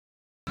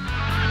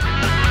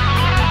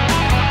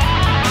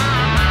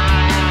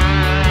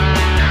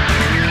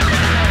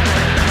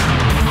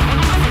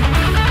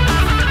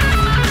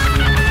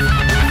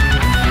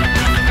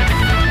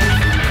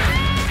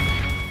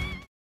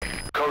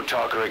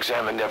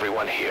examined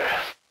everyone here,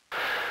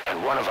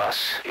 and one of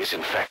us is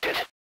infected.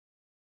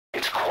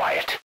 It's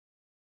quiet.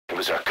 It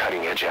was our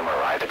cutting-edge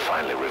MRI that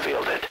finally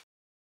revealed it.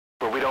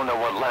 But we don't know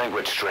what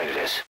language strain it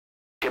is.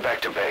 Get back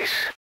to base.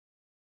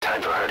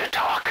 Time for her to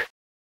talk.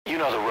 You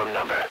know the room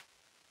number.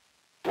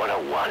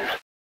 101.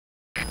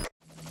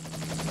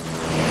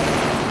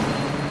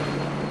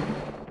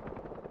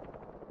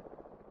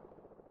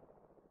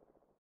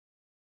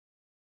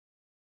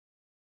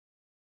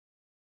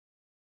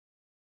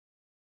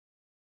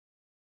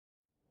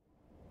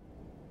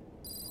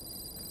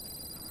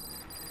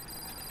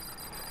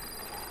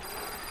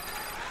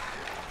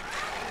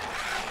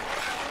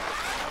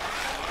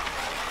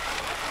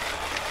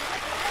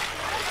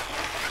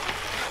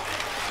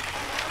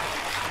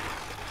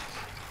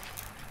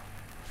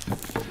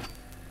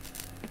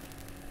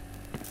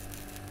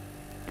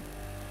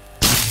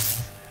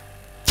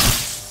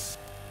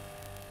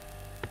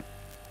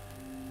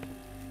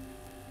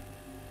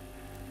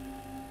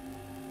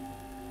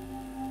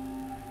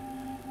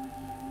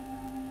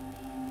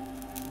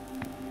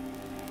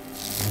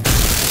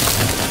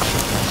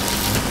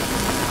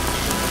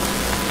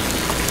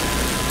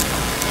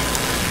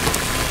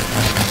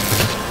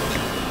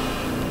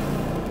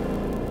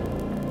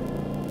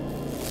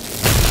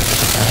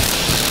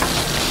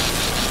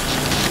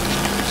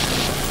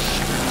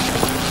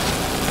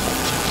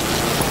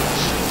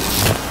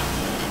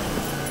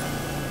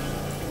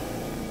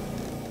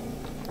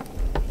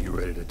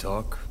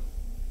 Talk?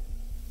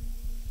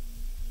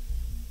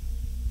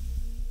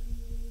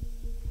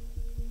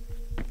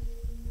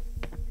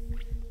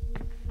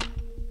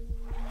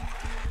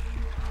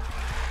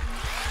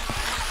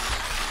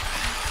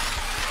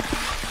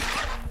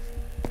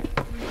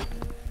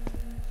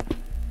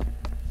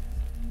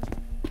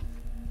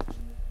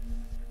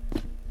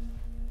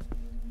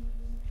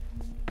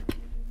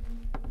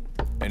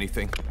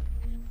 Anything?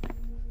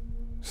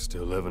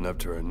 Still living up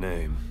to her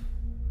name.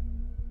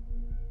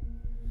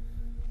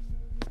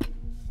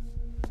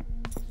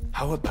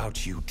 How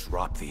about you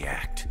drop the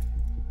act?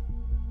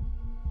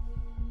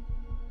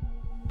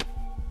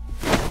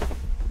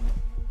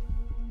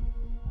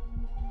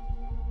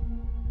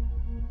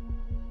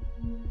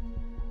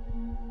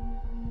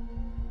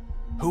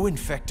 Who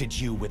infected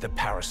you with a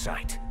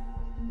parasite?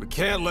 We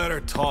can't let her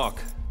talk.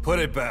 Put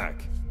it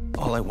back.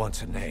 All I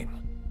want's a name.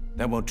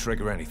 That won't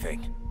trigger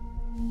anything.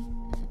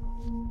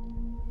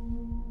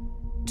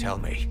 Tell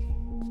me.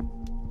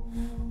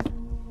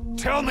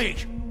 Tell me!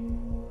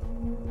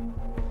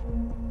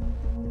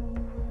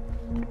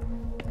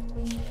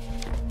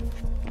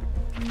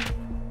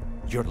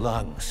 Your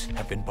lungs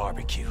have been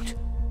barbecued.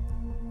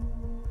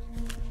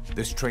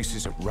 There's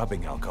traces of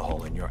rubbing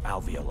alcohol in your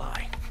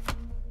alveoli.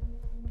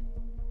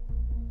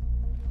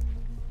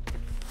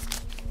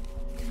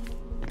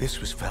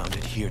 This was found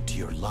adhered to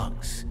your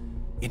lungs,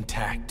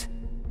 intact.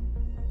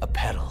 A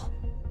petal.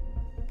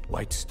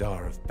 White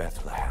Star of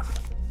Bethlehem.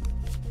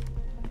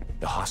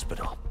 The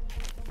hospital.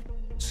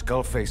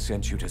 Skullface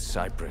sent you to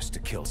Cyprus to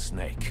kill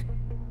Snake.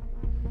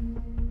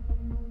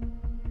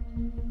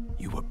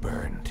 You were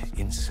burned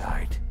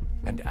inside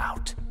and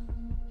out.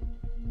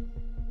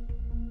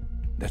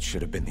 That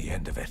should have been the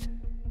end of it.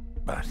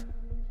 But,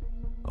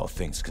 all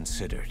things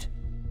considered,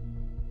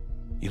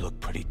 you look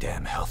pretty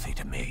damn healthy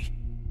to me.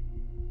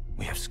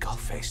 We have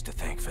Skullface to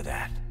thank for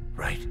that,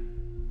 right?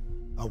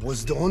 I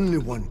was the only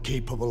one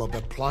capable of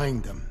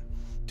applying them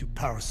to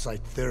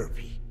parasite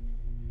therapy.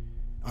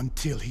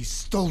 Until he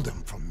stole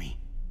them from me.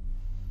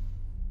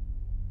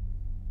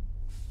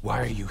 Why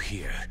are you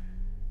here?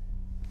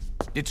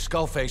 Did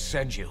Skullface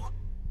send you?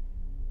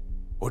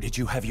 Or did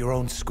you have your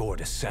own score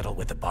to settle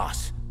with the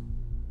boss?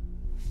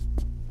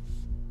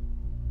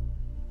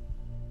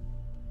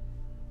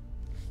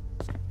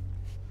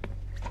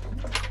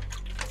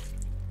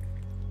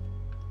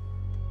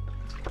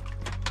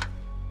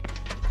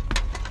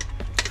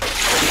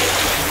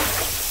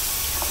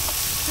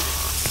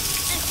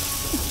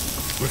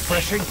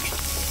 Refreshing?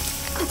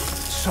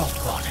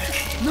 Salt water.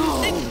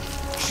 No!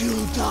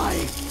 She'll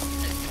die!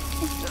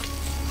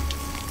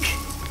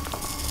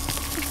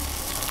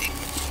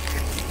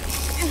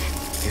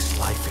 His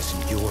life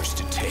isn't yours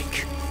to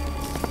take.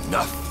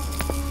 Enough.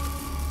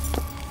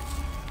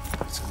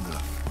 That's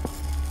enough.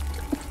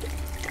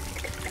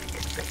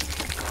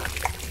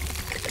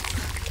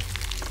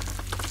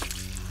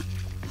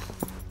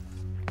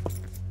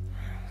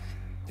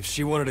 If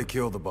she wanted to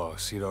kill the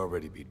boss, he'd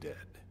already be dead.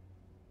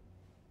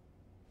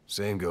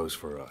 Same goes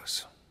for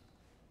us.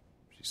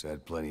 She's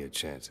had plenty of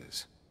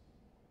chances.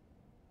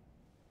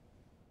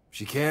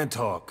 She can't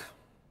talk.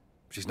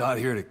 She's not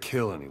here to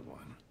kill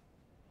anyone.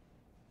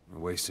 We're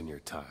wasting your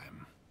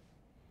time.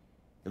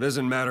 It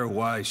doesn't matter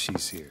why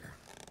she's here.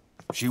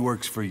 She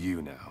works for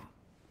you now.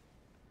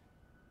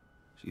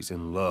 She's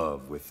in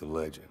love with the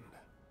legend.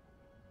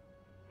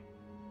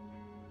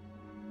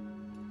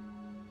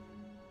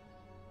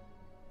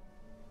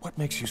 What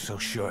makes you so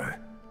sure?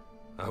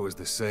 I was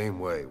the same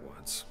way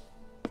once.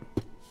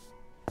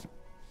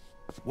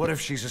 What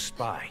if she's a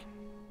spy?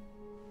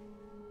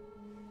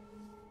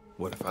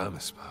 What if I'm a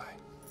spy?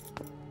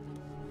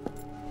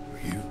 Are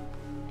you?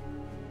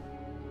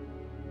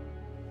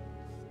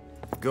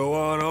 Go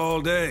on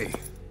all day.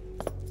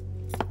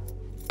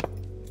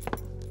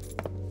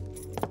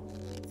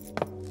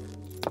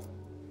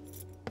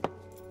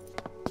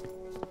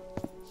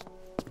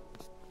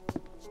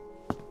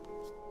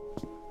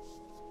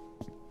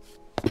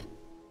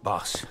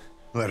 Boss.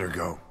 Let her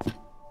go.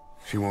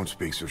 She won't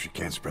speak, so she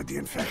can't spread the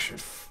infection.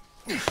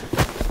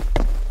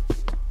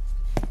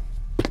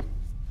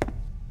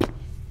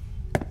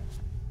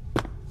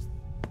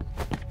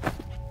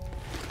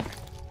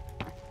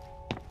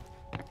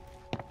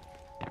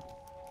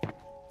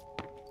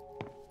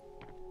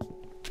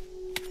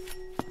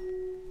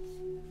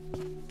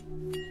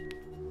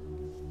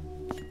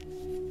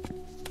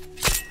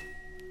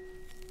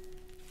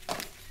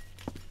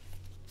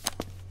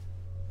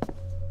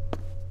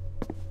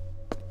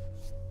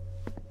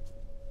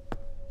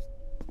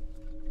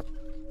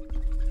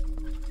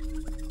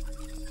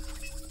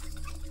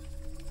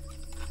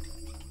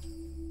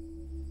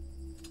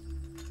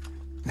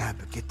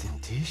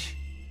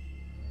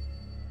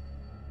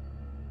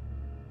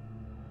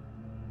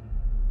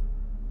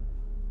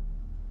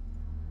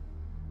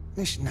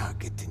 مش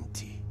ناقد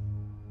انتي.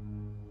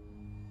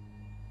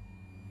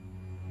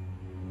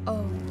 Oh.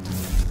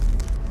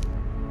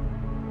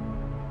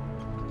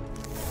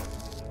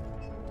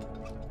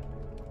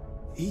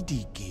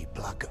 إيديكي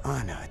بلاك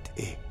آنات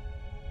إيه.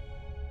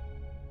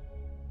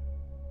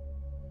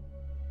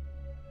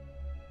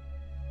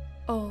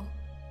 Oh.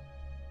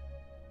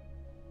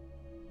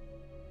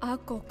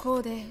 Ako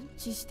kode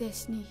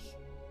jisdesni.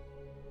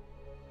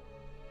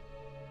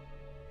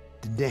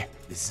 دنه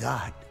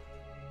بالزاد.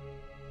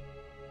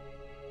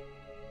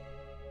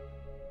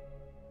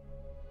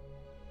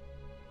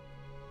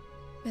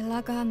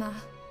 Belagana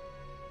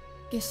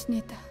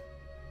gesnita.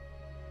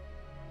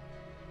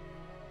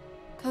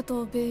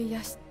 Kadobe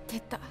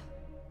yasteta.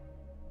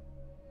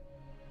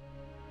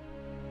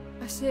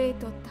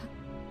 Aseitota.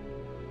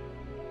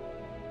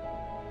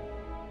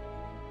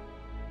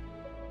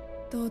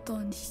 Dodo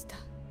nishita.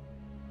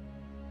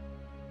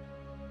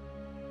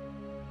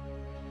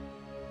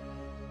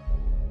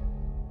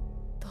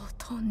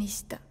 Dodo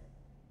nishita.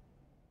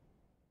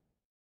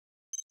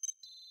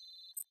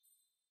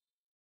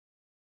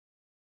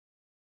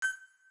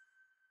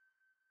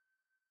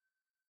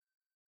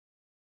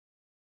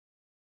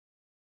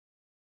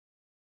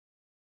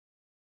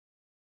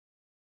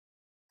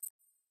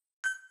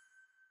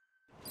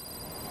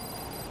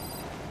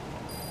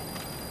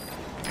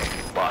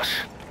 Boss,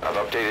 I've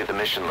updated the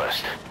mission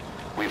list.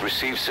 We've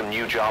received some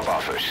new job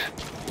offers.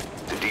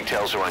 The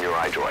details are on your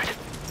iDroid.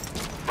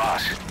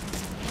 Boss,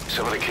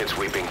 some of the kids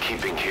we've been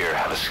keeping here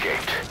have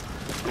escaped.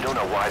 We don't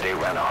know why they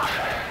ran off,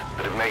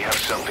 but it may have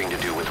something to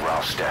do with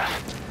Ralph's death.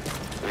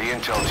 The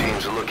intel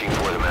team's looking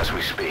for them as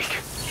we speak.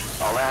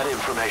 I'll add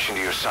information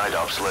to your side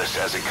ops list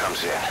as it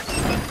comes in.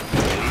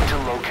 You need to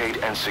locate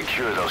and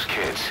secure those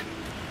kids.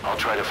 I'll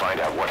try to find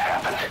out what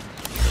happened.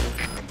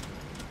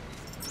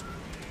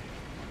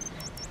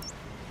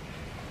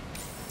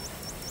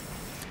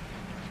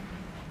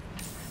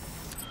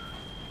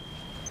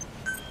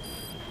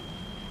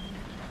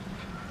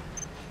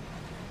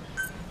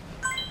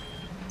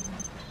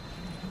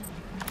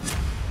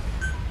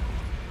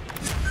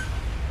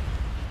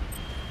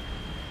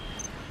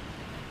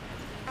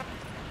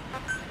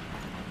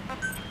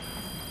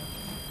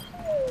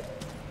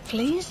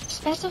 Please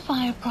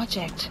specify a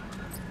project.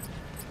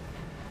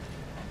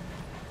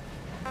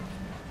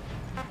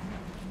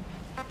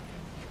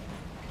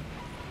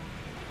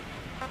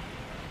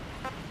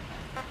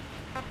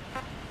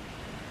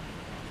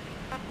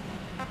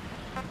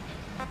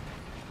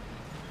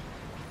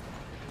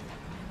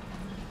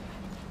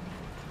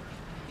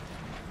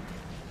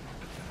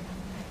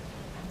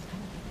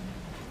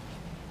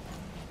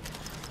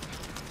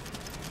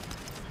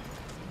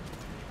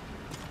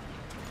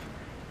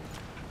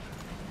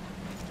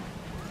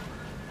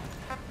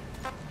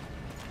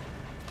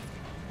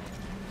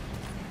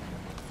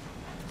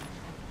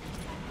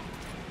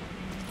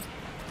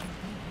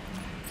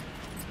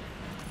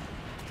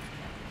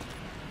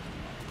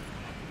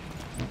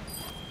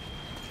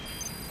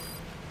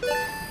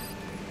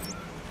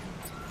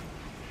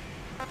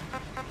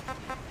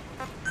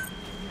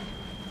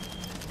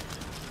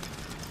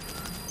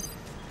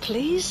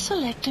 Please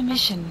select a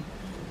mission.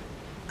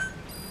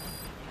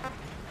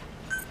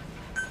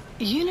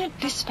 Unit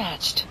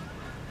dispatched.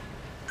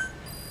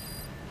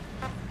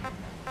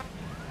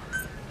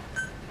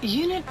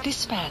 Unit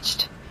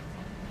dispatched.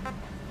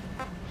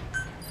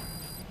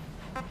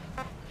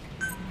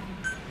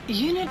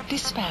 Unit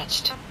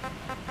dispatched.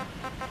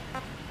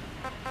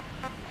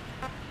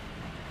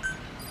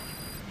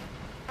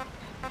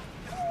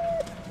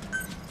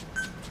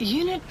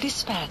 Unit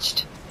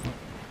dispatched.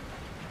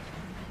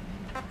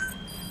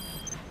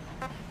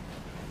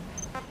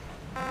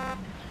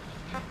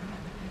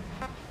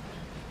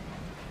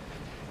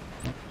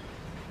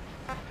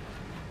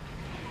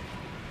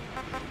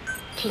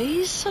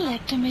 Please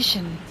select a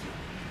mission.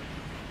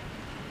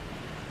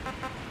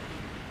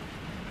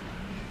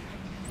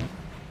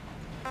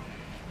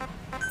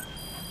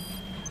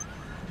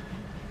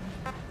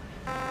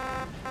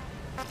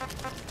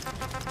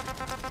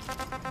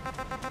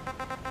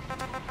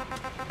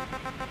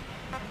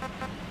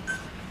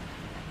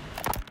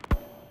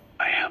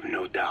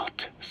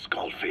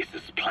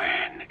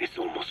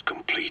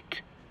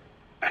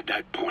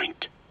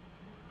 point.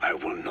 I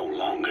will no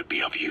longer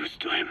be of use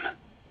to him.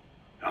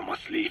 I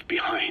must leave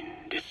behind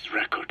this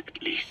record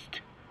at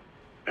least.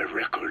 A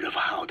record of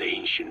how the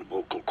ancient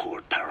vocal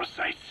cord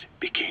parasites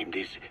became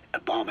these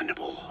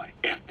abominable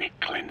ethnic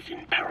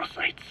cleansing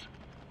parasites.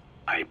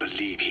 I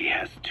believe he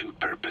has two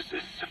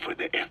purposes for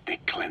the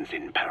ethnic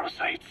cleansing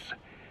parasites.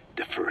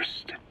 The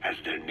first, as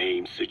their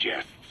name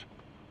suggests,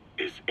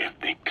 is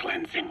ethnic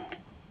cleansing.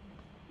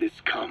 This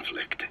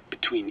conflict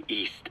between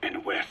East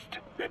and West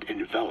that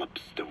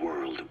envelops the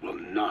world will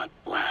not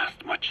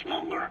last much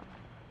longer.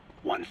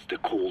 Once the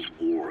Cold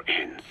War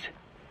ends,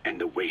 and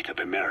the weight of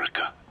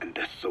America and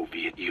the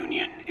Soviet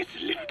Union is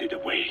lifted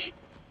away,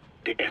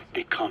 the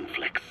ethnic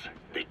conflicts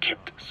they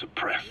kept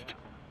suppressed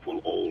will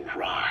all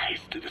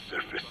rise to the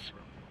surface.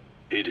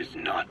 It is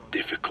not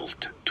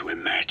difficult to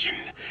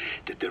imagine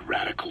that the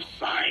radical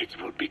sides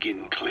will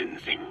begin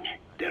cleansing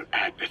their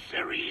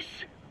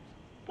adversaries.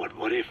 But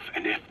what if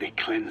an ethnic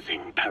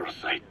cleansing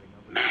parasite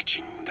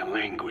matching the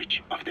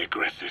language of the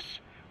aggressors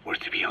were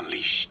to be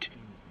unleashed?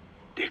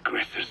 The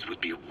aggressors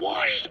would be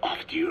washed off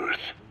the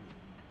earth.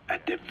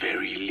 At the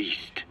very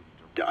least,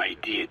 the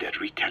idea that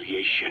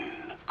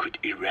retaliation could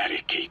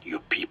eradicate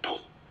your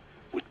people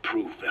would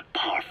prove a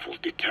powerful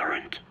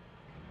deterrent.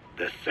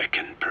 The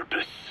second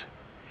purpose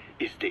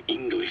is the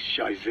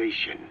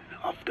Englishization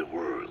of the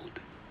world.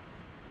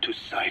 To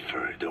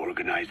cipher the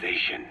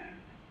organization,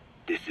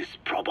 this is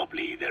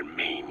probably their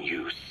main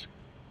use.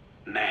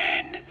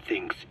 Man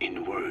thinks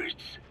in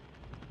words,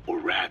 or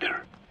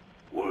rather,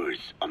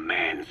 words are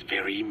man's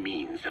very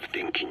means of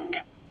thinking.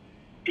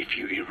 If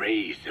you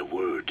erase a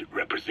word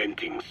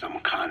representing some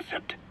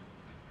concept,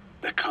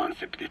 the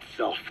concept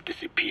itself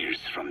disappears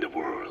from the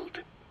world.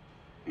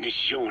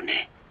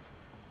 Nishone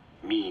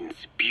means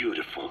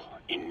beautiful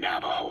in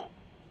Navajo,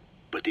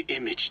 but the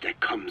image that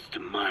comes to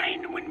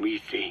mind when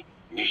we say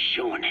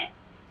Nishone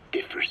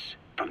differs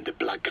from the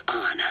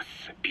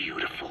Blagana's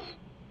beautiful.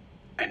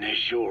 An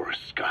azure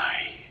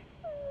sky,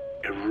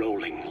 a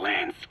rolling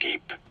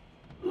landscape,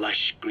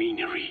 lush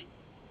greenery.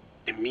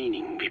 The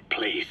meaning we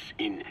place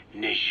in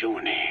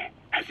Nishone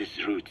has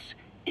its roots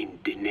in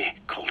Dene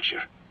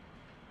culture.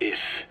 If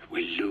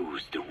we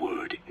lose the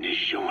word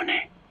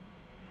Nishone,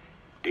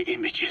 the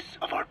images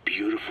of our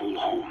beautiful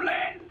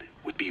homeland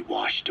would be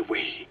washed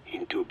away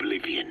into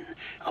oblivion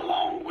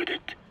along with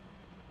it,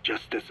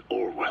 just as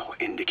Orwell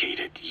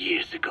indicated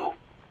years ago.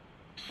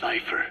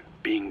 Cipher,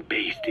 being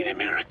based in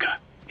America,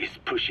 is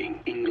pushing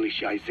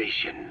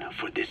Englishization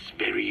for this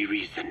very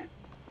reason.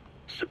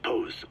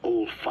 Suppose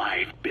all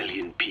 5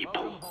 billion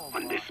people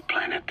on this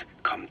planet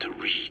come to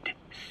read,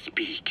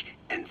 speak,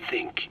 and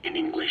think in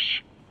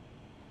English.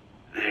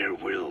 Their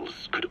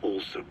wills could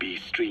also be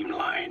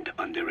streamlined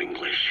under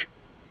English.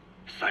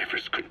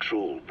 Cipher's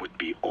control would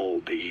be all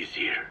the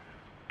easier.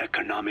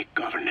 Economic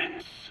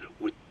governance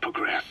would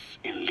progress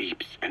in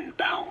leaps and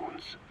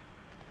bounds.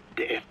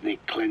 The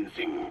ethnic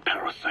cleansing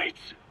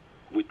parasites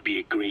would be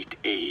a great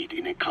aid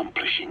in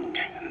accomplishing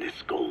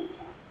this goal.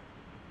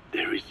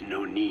 There is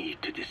no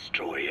need to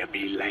destroy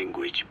every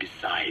language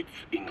besides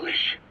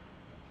English.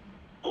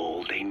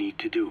 All they need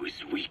to do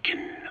is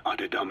weaken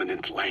other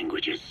dominant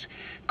languages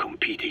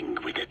competing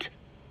with it.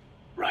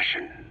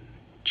 Russian,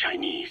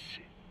 Chinese,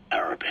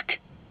 Arabic.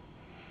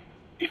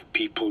 If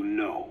people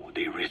know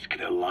they risk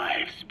their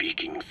lives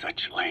speaking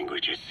such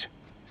languages,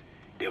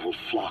 they will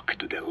flock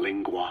to the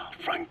lingua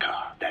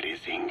franca that is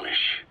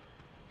English.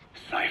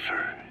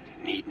 Cipher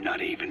need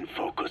not even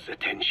focus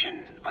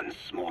attention on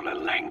smaller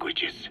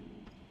languages.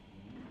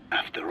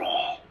 After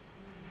all,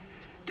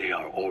 they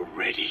are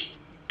already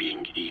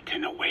being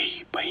eaten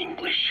away by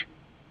English.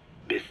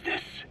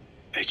 Business,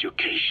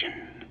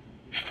 education,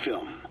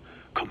 film,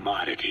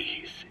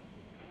 commodities.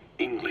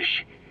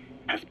 English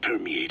has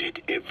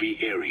permeated every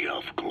area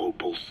of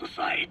global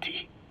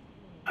society.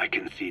 I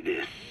can see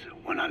this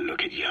when I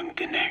look at young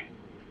Dene.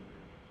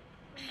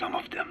 Some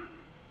of them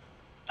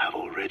have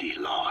already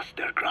lost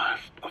their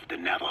grasp of the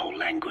Navajo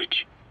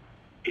language.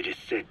 It is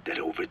said that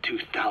over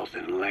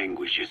 2,000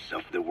 languages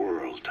of the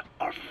world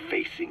are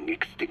facing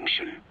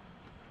extinction.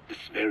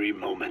 This very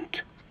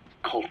moment,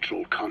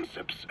 cultural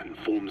concepts and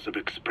forms of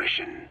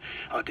expression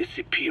are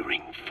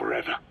disappearing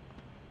forever.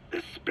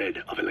 The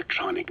spread of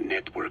electronic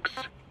networks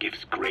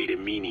gives greater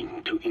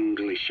meaning to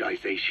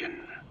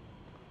Englishization.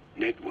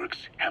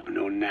 Networks have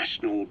no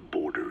national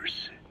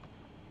borders.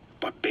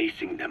 By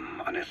basing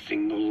them on a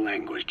single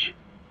language,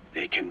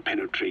 they can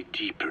penetrate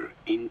deeper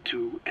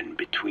into and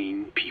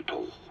between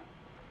people.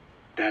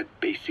 That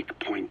basic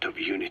point of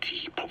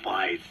unity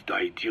provides the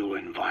ideal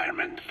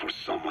environment for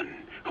someone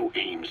who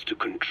aims to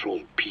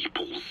control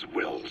people's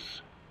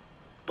wills.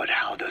 But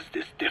how does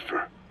this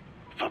differ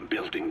from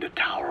building the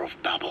Tower of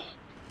Babel?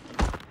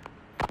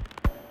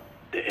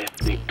 The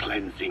ethnic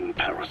cleansing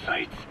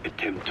parasites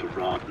attempt to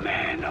rob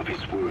man of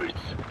his words.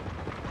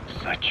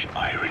 Such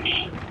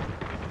irony.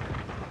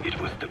 It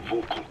was the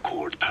vocal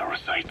cord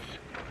parasites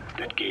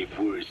that gave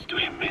words to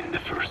him in the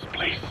first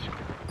place.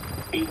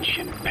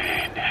 Ancient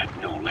man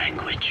had no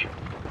language,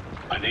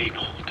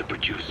 unable to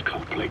produce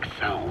complex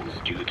sounds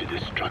due to the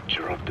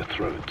structure of the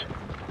throat.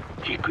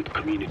 he could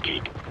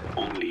communicate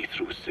only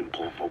through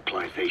simple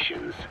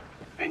vocalizations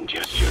and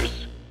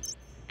gestures.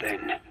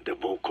 Then the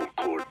vocal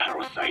cord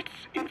parasites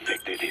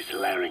infected his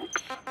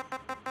larynx.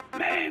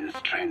 Man's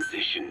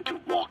transition to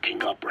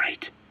walking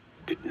upright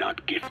did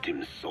not gift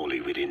him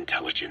solely with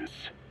intelligence,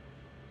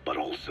 but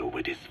also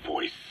with his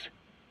voice.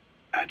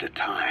 At the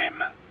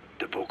time,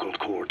 the vocal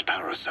cord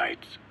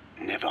parasites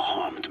never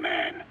harmed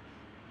man.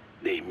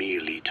 They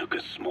merely took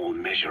a small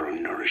measure of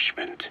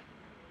nourishment.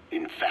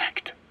 In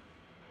fact,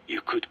 you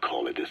could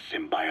call it a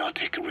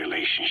symbiotic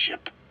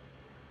relationship.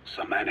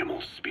 Some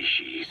animal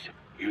species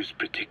use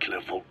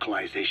particular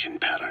vocalization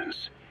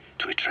patterns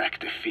to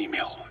attract a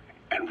female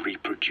and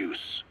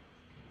reproduce.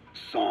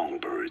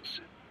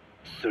 Songbirds,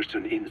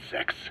 certain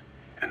insects,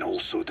 and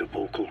also the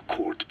vocal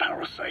cord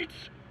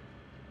parasites.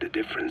 The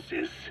difference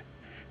is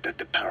that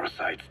the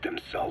parasites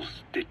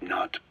themselves did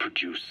not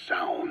produce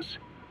sounds.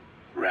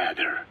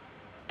 Rather,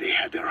 they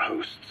had their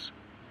hosts,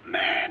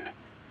 man,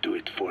 do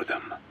it for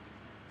them.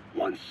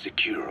 Once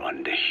secure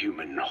on the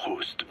human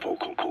host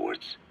vocal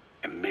cords,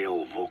 a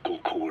male vocal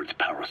cord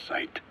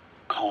parasite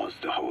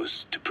caused the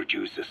host to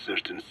produce a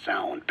certain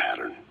sound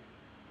pattern,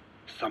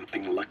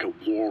 something like a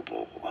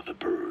warble of a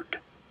bird.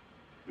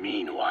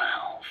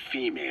 Meanwhile,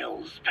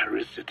 females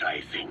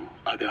parasitizing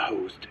other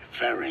host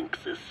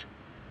pharynxes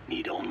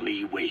need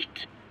only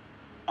wait.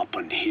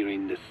 Upon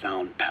hearing the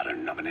sound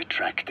pattern of an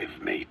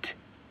attractive mate,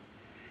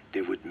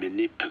 they would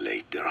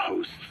manipulate their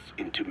hosts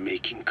into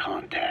making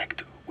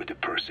contact with the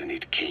person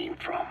it came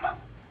from.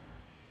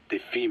 The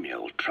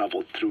female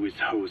traveled through his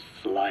host's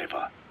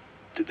saliva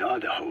to the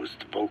other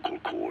host's vocal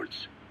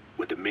cords,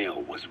 where the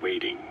male was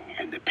waiting,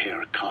 and the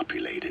pair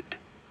copulated.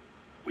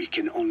 We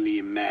can only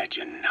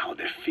imagine how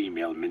the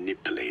female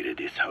manipulated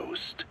his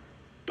host,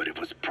 but it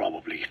was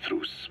probably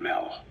through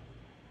smell.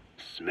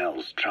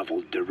 Smells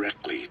traveled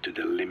directly to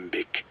the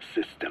limbic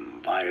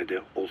system via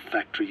the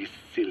olfactory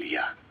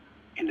cilia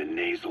in the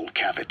nasal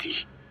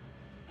cavity.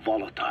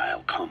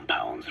 Volatile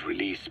compounds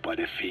released by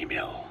the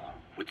female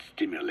would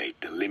stimulate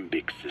the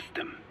limbic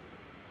system,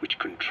 which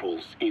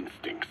controls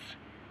instincts,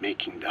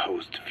 making the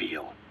host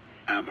feel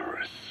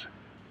amorous.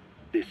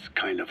 This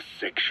kind of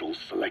sexual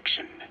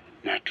selection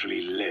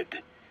naturally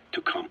led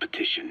to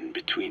competition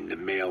between the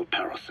male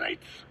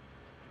parasites.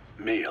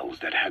 Males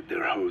that had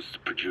their hosts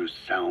produce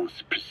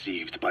sounds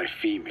perceived by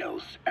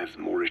females as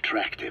more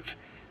attractive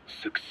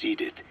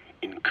succeeded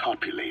in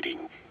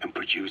copulating and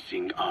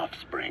producing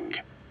offspring.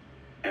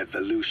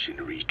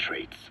 Evolutionary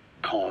traits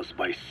caused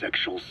by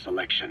sexual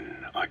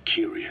selection are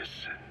curious.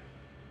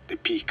 The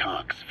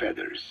peacock's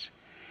feathers,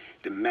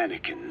 the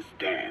mannequin's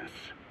dance,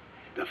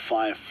 the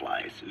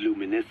firefly's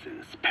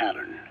luminescence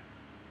pattern.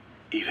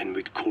 Even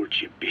with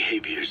courtship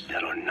behaviors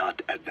that are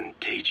not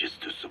advantageous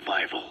to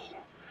survival,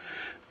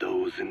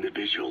 those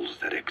individuals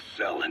that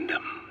excel in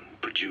them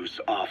produce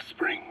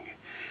offspring,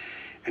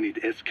 and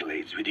it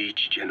escalates with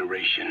each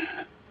generation.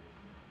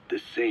 The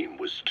same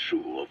was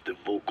true of the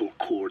vocal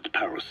cord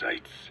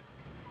parasites.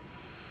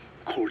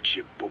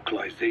 Courtship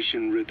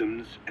vocalization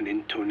rhythms and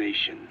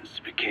intonations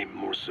became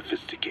more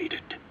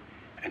sophisticated,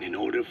 and in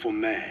order for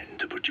man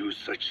to produce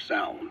such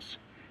sounds,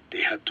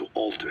 they had to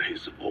alter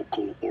his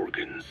vocal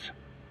organs.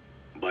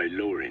 By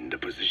lowering the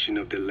position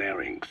of the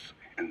larynx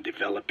and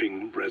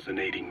developing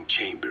resonating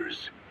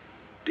chambers,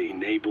 they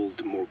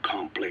enabled more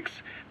complex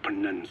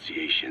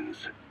pronunciations.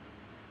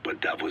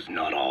 But that was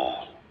not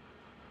all.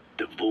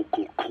 The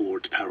vocal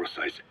cord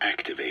parasites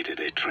activated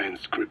a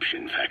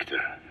transcription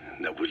factor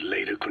that would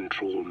later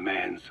control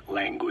man's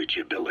language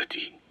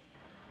ability.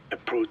 A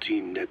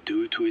protein that,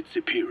 due to its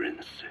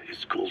appearance,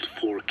 is called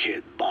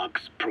forkhead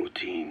box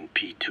protein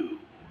P2,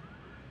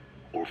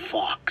 or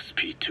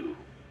FOXP2.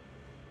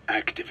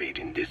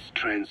 Activating this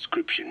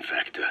transcription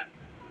factor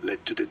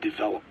led to the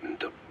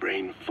development of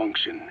brain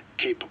function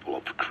capable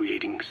of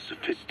creating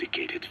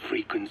sophisticated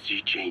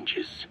frequency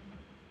changes.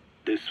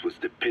 This was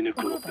the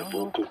pinnacle of the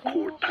vocal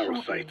cord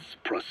parasite's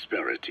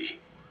prosperity.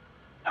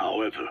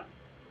 However,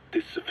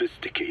 this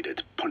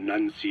sophisticated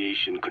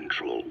pronunciation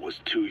control was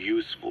too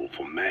useful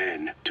for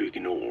man to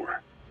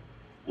ignore.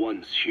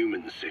 Once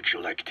human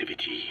sexual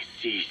activity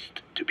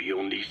ceased to be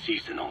only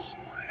seasonal,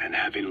 and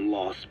having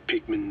lost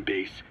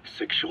pigment-based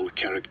sexual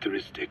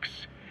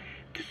characteristics,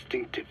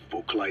 distinctive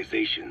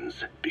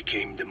vocalizations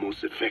became the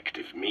most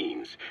effective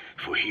means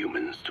for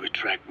humans to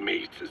attract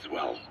mates as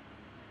well.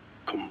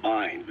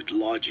 Combined with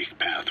logic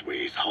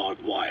pathways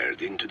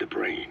hardwired into the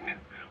brain,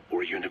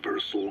 or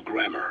universal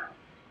grammar,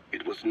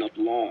 it was not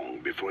long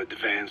before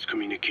advanced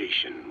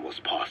communication was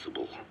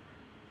possible.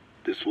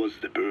 This was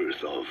the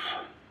birth of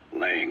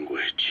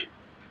language.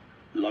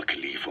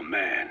 Luckily for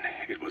man,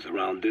 it was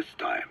around this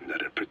time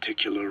that a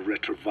particular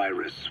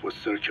retrovirus was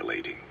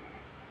circulating.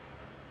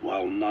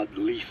 While not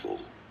lethal,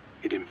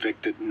 it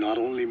infected not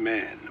only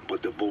man,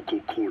 but the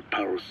vocal cord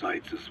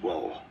parasites as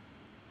well.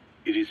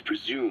 It is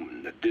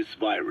presumed that this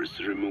virus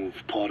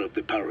removed part of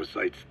the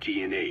parasite's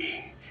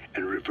DNA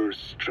and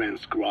reverse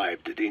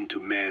transcribed it into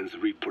man's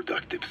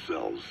reproductive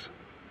cells.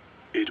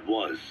 It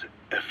was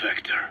a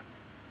vector.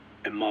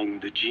 Among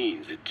the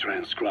genes it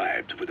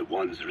transcribed were the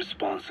ones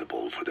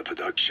responsible for the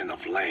production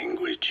of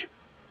language.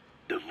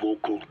 The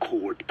vocal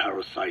cord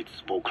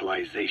parasite's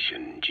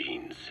vocalization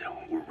genes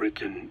were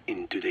written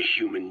into the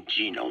human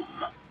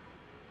genome.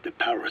 The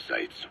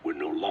parasites were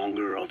no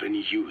longer of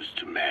any use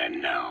to man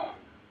now.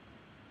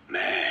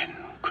 Man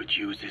could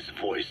use his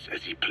voice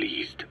as he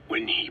pleased,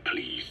 when he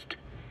pleased,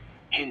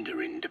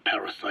 hindering the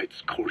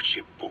parasite's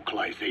courtship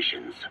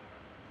vocalizations.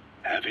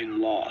 Having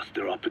lost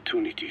their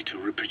opportunity to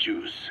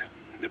reproduce,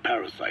 the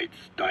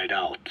parasites died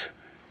out,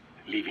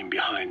 leaving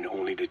behind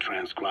only the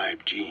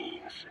transcribed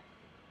genes.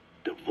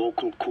 The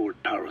vocal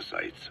cord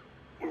parasites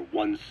were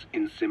once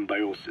in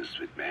symbiosis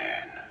with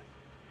man.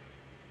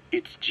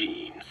 Its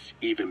genes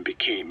even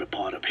became a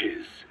part of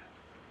his.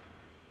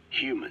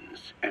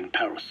 Humans and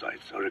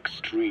parasites are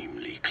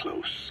extremely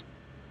close.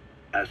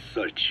 As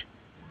such,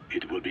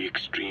 it will be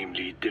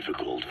extremely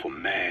difficult for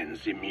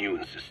man's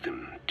immune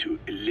system to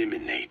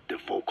eliminate the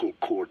vocal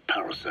cord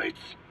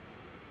parasites.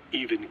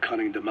 Even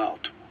cutting them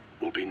out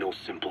will be no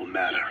simple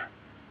matter,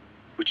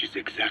 which is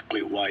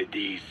exactly why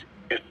these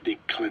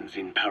ethnic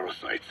cleansing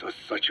parasites are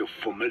such a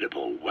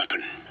formidable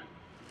weapon.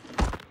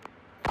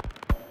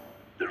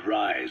 The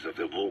rise of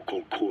the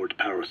vocal cord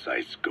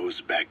parasites goes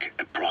back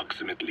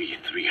approximately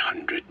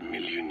 300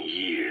 million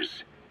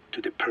years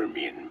to the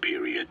Permian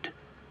period.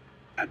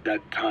 At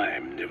that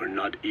time, they were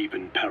not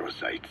even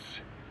parasites,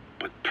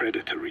 but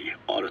predatory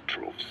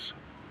autotrophs.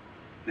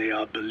 They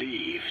are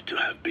believed to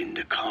have been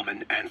the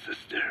common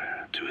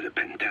ancestor to the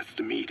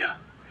Pentastomida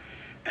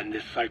and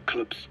the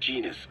Cyclops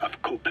genus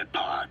of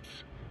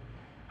copepods.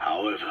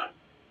 However,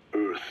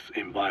 Earth's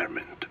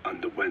environment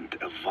underwent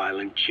a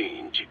violent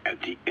change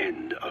at the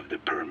end of the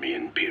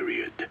Permian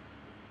period.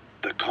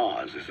 The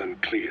cause is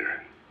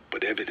unclear,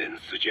 but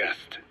evidence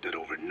suggests that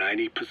over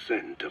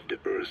 90% of the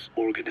Earth's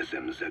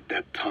organisms at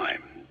that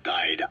time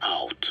died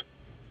out.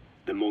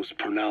 The most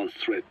pronounced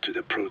threat to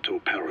the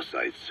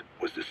protoparasites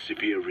was the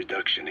severe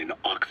reduction in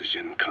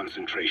oxygen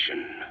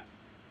concentration.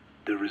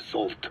 The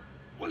result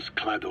was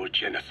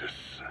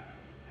cladogenesis,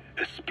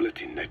 a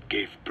splitting that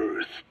gave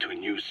birth to a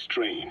new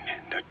strain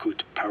that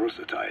could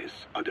parasitize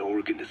other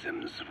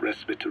organisms'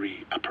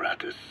 respiratory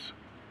apparatus.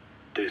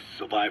 This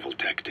survival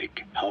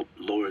tactic helped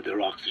lower their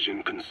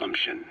oxygen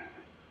consumption,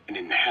 and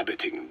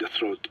inhabiting the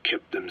throat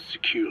kept them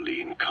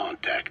securely in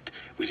contact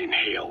with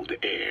inhaled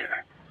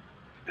air.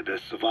 The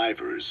best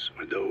survivors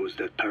were those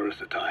that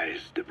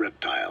parasitized the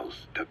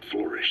reptiles that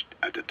flourished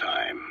at the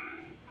time.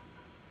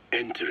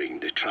 Entering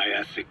the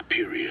Triassic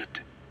period,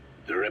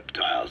 the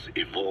reptiles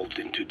evolved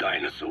into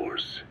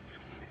dinosaurs,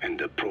 and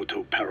the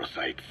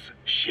protoparasites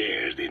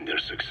shared in their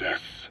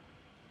success.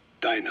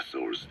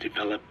 Dinosaurs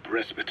developed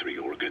respiratory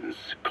organs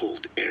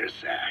called air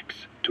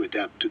sacs to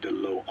adapt to the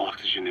low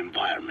oxygen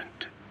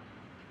environment.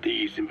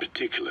 These in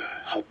particular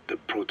helped the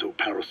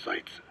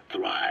protoparasites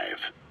thrive.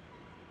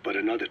 But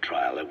another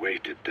trial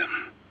awaited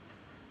them.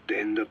 The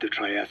end of the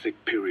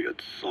Triassic period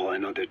saw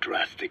another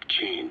drastic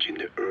change in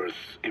the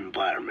Earth's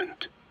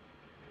environment.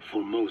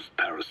 For most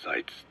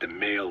parasites, the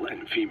male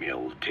and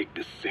female take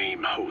the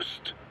same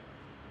host.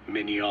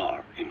 Many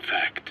are, in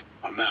fact,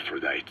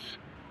 hermaphrodites.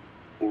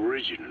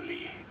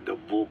 Originally, the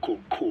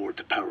vocal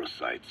cord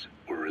parasites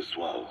were as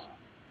well.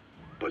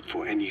 But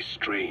for any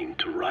strain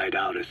to ride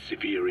out a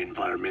severe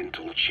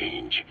environmental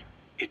change,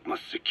 it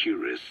must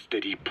secure a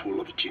steady pool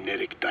of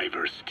genetic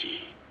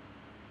diversity.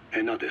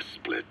 Another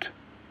split.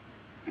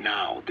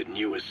 Now the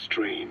newest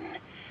strain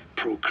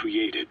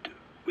procreated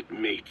with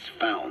mates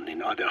found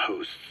in other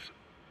hosts.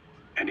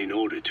 And in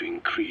order to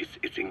increase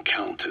its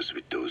encounters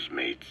with those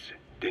mates,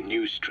 the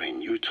new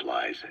strain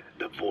utilized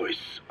the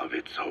voice of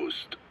its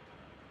host.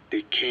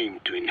 They came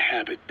to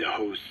inhabit the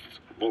host's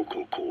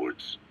vocal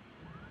cords.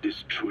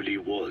 This truly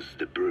was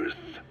the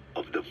birth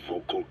of the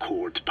vocal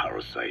cord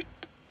parasite.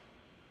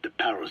 The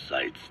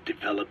parasites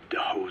developed the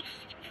host's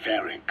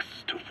pharynx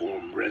to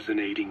form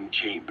resonating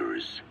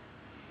chambers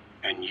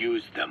and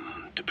used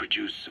them to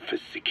produce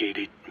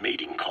sophisticated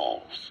mating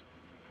calls.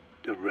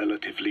 The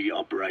relatively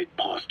upright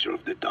posture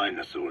of the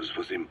dinosaurs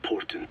was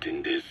important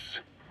in this,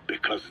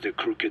 because the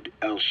crooked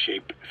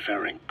L-shaped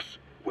pharynx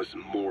was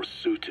more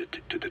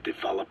suited to the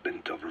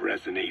development of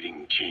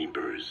resonating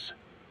chambers.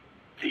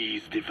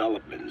 These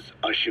developments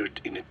ushered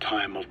in a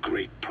time of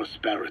great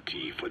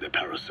prosperity for the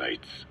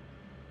parasites.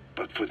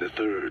 But for the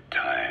third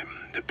time,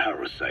 the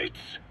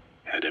parasites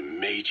had a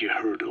major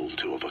hurdle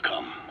to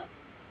overcome.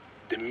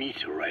 The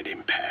meteorite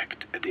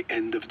impact at the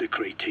end of the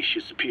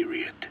Cretaceous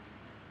period,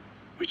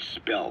 which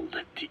spelled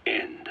the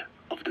end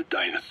of the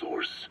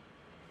dinosaurs.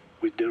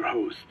 With their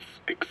hosts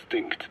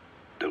extinct,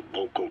 the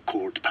vocal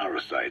cord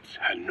parasites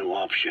had no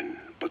option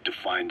but to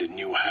find a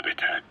new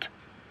habitat.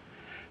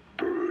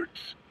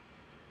 Birds.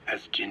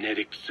 As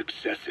genetic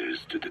successors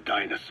to the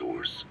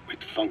dinosaurs, with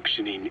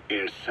functioning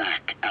air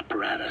sac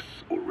apparatus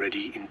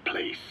already in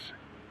place,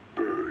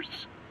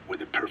 birds were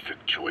the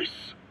perfect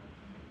choice.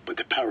 But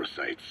the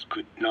parasites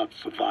could not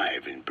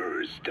survive in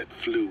birds that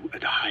flew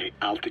at high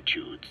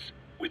altitudes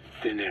with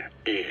thinner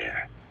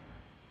air.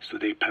 So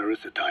they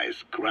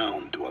parasitized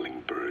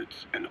ground-dwelling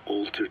birds and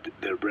altered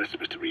their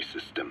respiratory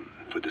system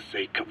for the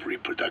sake of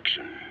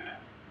reproduction.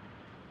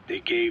 They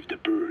gave the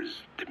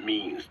birds the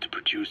means to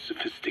produce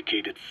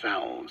sophisticated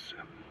sounds,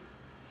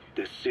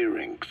 the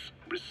syrinx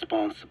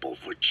responsible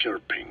for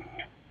chirping.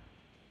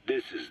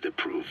 This is the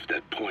proof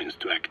that points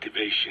to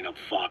activation of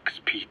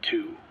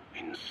FOXP2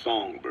 in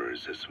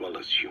songbirds as well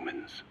as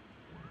humans.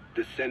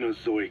 The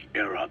Cenozoic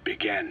era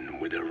began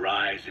with a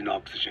rise in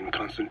oxygen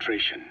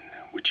concentration,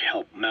 which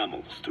helped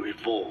mammals to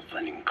evolve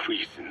and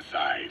increase in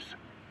size.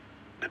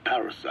 The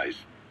parasites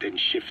then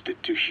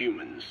shifted to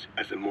humans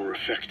as a more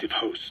effective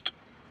host.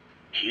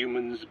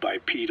 Humans'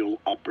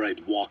 bipedal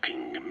upright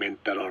walking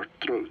meant that our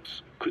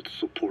throats could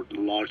support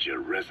larger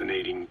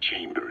resonating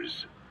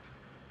chambers.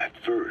 At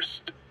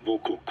first,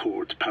 vocal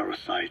cord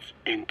parasites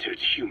entered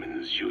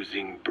humans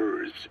using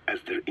birds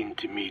as their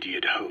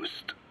intermediate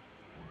host.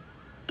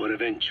 But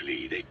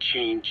eventually they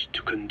changed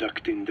to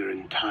conducting their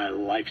entire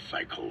life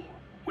cycle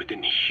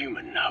within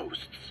human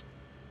hosts.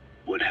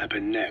 What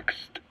happened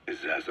next is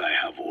as I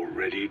have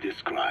already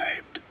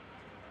described.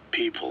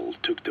 People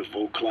took the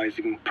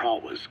vocalizing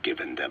prowess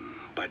given them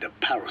by the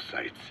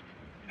parasites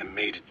and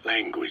made it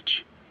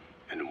language,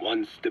 and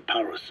once the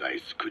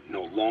parasites could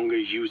no longer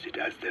use it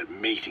as their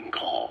mating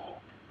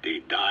call, they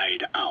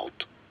died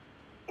out.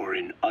 Or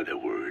in other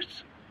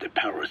words, the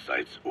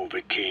parasites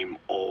overcame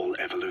all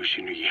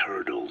evolutionary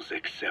hurdles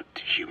except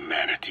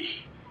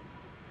humanity.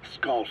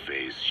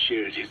 Skullface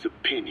shared his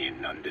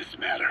opinion on this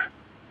matter.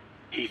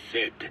 He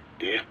said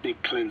the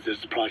Ethnic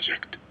Cleansers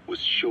Project was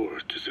sure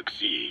to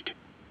succeed.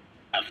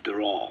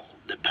 After all,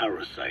 the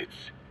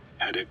parasites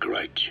had a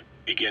grudge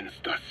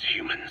against us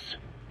humans.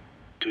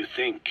 To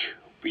think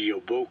we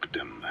awoke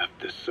them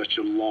after such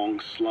a long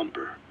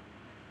slumber,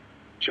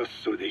 just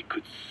so they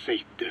could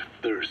sate their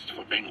thirst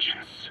for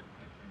vengeance.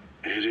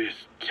 It is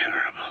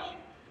terrible,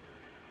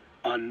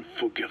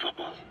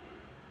 unforgivable,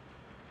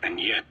 and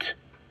yet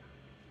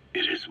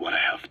it is what I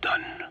have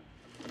done.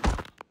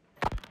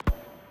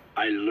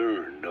 I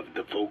learned of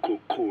the vocal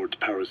cord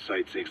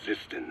parasite's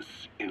existence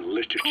in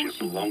literature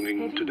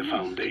belonging to the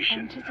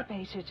Foundation.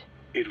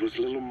 It was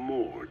little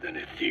more than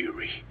a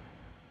theory.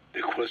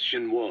 The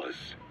question was,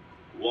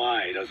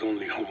 why does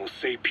only Homo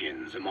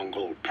sapiens among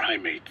all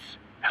primates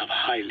have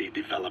highly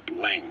developed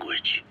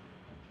language?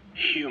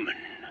 Human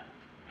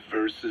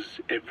versus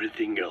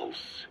everything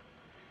else.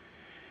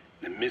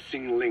 The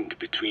missing link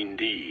between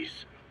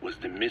these was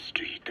the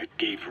mystery that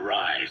gave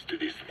rise to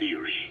this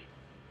theory.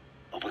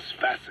 I was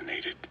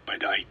fascinated by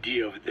the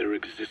idea of their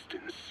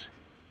existence.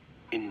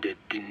 In the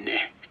Dene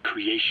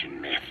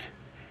creation myth,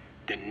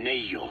 the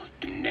Neyo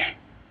Dene,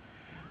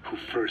 who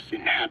first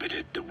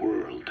inhabited the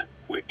world,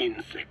 were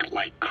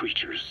insect-like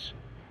creatures.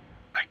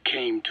 I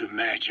came to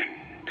imagine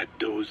that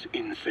those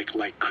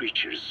insect-like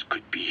creatures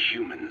could be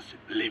humans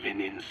living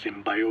in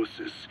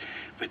symbiosis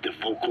with the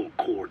vocal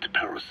cord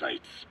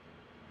parasites.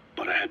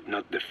 But I had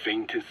not the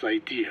faintest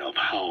idea of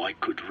how I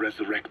could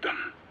resurrect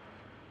them.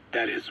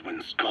 That is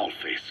when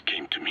Skullface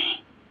came to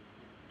me.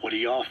 What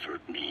he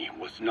offered me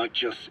was not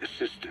just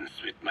assistance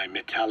with my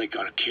metallic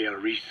archaea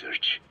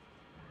research.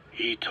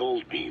 He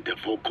told me the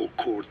vocal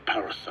cord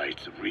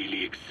parasites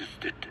really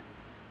existed.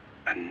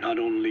 And not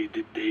only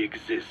did they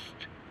exist,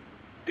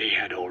 they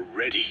had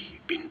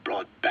already been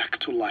brought back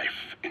to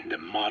life in the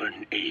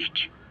modern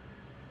age.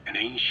 An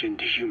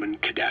ancient human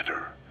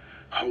cadaver,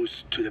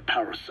 host to the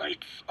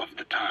parasites of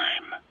the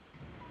time.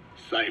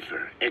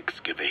 Cypher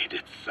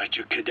excavated such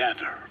a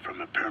cadaver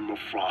from a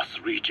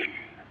permafrost region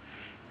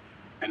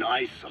and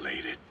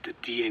isolated the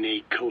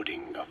DNA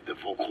coding of the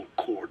vocal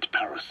cord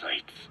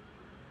parasites.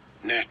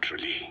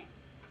 Naturally,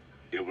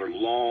 they were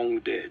long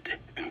dead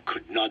and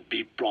could not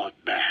be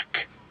brought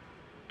back,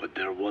 but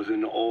there was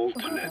an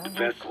alternate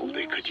vessel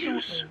they could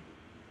use.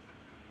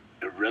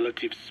 A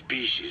relative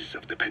species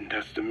of the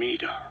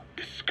Pentastomida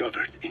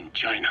discovered in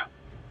China.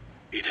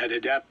 It had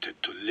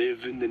adapted to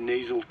live in the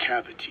nasal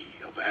cavity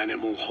of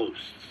animal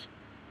hosts,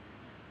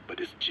 but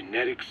its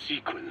genetic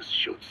sequence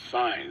showed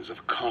signs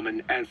of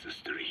common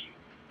ancestry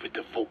with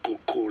the vocal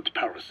cord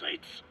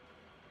parasites.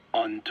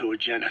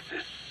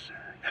 Ontogenesis,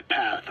 the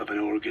path of an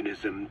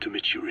organism to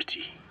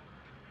maturity,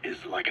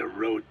 is like a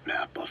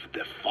roadmap of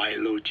the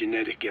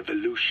phylogenetic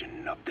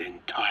evolution of the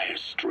entire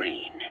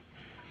strain.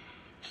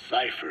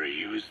 Cypher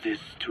used this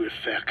to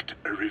effect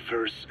a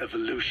reverse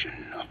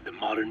evolution of the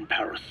modern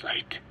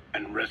parasite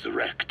and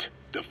resurrect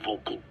the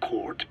vocal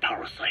cord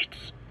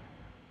parasites.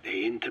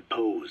 They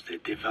interposed a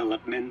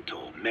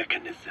developmental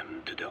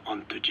mechanism to the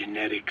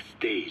ontogenetic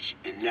stage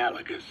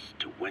analogous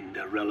to when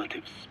the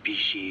relative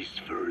species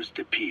first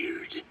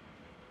appeared,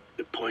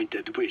 the point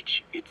at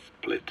which it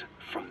split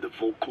from the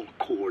vocal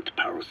cord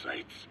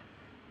parasites,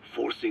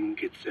 forcing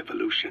its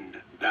evolution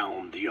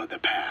down the other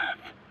path,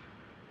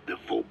 the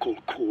vocal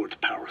cord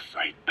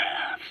parasite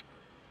path.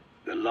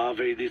 The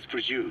larvae this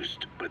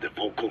produced by the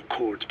vocal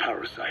cord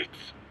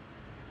parasites,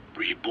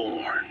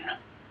 reborn.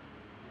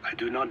 I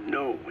do not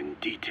know in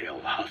detail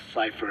how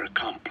Cypher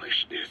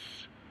accomplished this,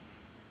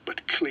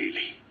 but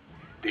clearly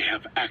they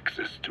have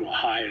access to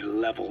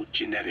high-level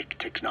genetic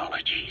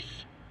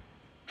technologies.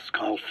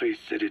 Skullface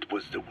said it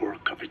was the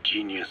work of a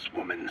genius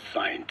woman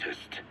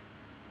scientist,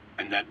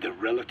 and that the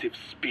relative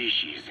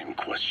species in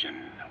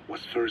question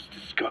was first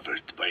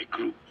discovered by a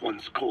group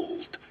once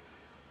called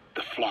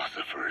the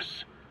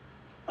Philosophers.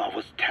 I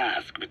was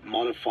tasked with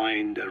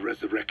modifying the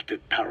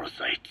resurrected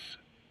parasites.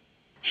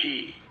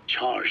 He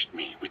charged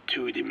me with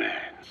two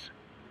demands.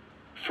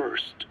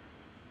 First,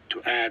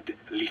 to add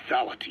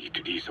lethality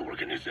to these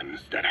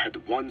organisms that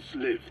had once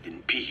lived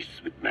in peace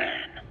with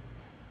man,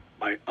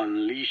 by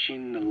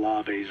unleashing the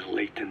larvae's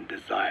latent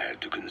desire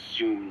to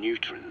consume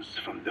nutrients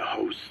from the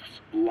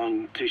host's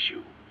lung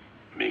tissue,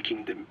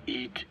 making them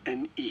eat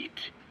and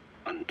eat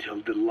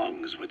until the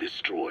lungs were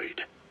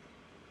destroyed.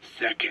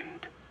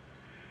 Second,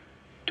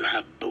 to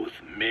have both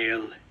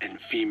male and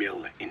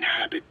female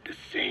inhabit the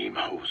same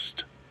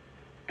host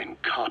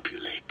and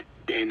copulate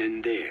then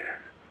and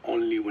there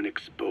only when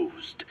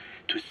exposed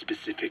to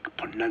specific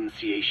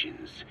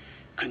pronunciations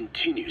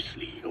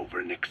continuously over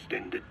an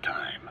extended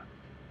time.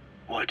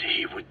 What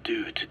he would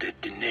do to the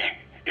Diné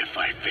if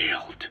I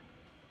failed.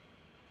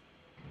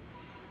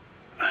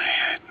 I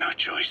had no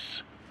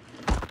choice.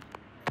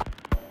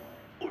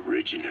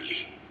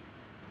 Originally,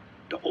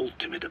 the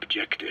ultimate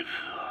objective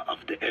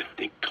of the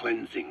ethnic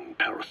cleansing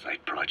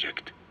parasite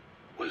project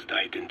was the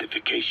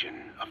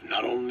identification of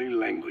not only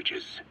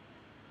languages,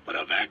 but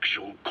of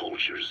actual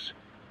cultures.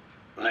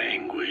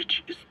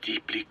 Language is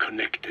deeply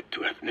connected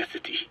to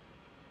ethnicity,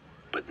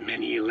 but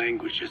many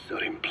languages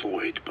are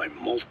employed by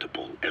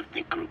multiple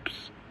ethnic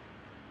groups,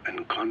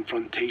 and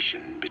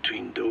confrontation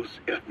between those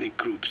ethnic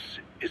groups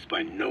is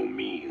by no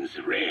means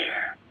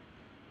rare.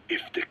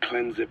 If the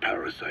cleanser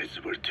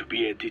parasites were to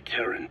be a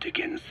deterrent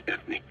against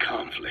ethnic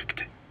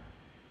conflict,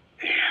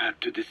 they had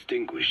to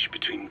distinguish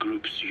between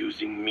groups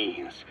using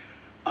means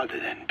other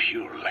than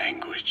pure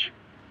language.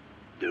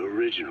 The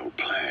original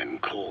plan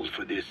called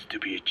for this to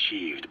be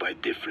achieved by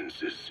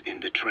differences in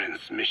the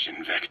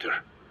transmission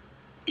vector.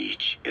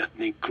 Each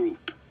ethnic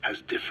group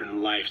has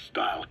different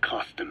lifestyle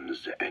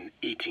customs and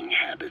eating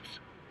habits.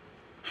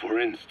 For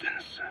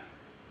instance,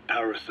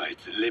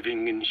 parasites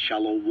living in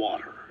shallow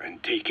water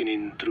and taken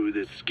in through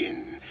the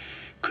skin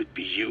could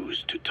be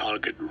used to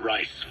target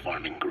rice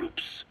farming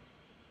groups,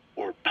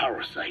 or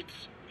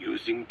parasites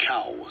using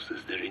cows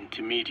as their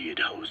intermediate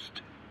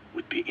host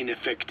would be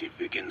ineffective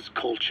against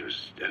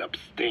cultures that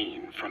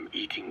abstain from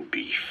eating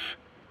beef.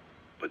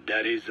 But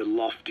that is a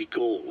lofty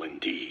goal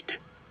indeed.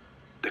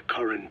 The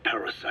current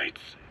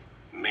parasites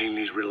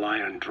mainly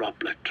rely on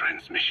droplet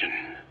transmission.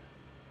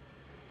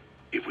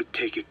 It would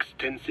take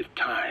extensive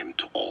time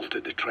to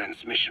alter the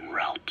transmission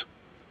route.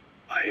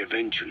 I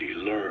eventually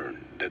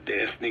learned that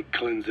the Ethnic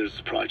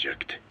Cleansers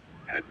project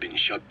had been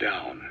shut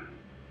down.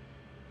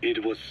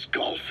 It was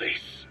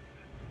Skullface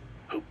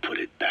who put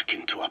it back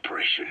into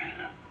operation.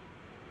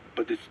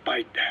 But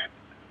despite that,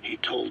 he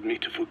told me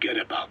to forget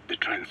about the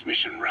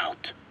transmission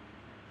route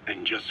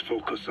and just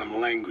focus on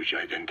language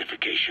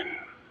identification.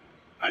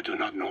 I do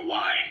not know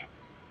why.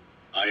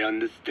 I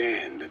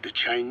understand that the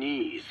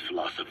Chinese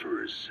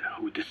philosophers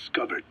who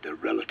discovered the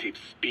relative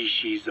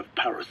species of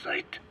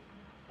parasite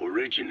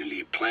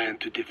originally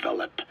planned to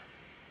develop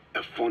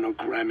a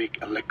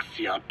phonogrammic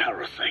Alexia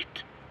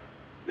parasite.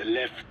 The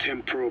left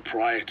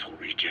temporoparietal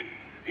region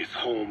is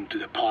home to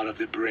the part of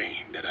the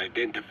brain that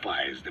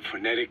identifies the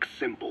phonetic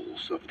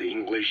symbols of the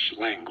English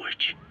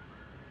language.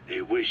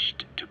 They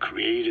wished to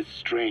create a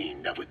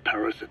strain that would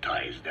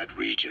parasitize that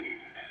region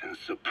and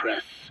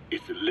suppress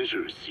its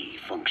literacy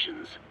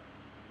functions.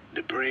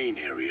 The brain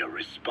area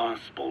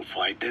responsible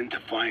for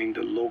identifying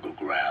the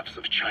logographs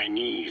of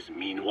Chinese,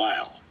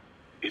 meanwhile,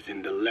 is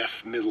in the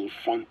left middle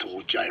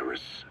frontal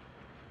gyrus,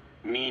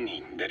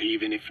 meaning that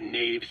even if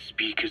native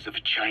speakers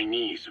of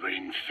Chinese were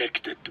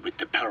infected with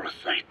the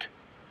parasite,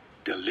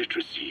 the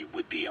literacy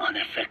would be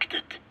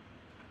unaffected.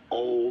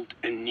 Old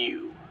and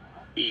new,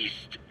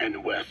 east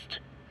and west,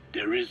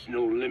 there is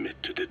no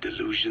limit to the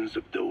delusions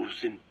of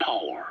those in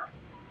power.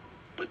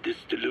 But this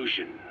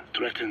delusion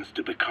threatens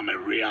to become a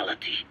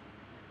reality.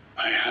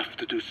 I have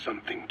to do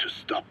something to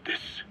stop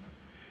this.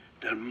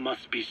 There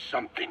must be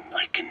something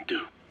I can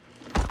do.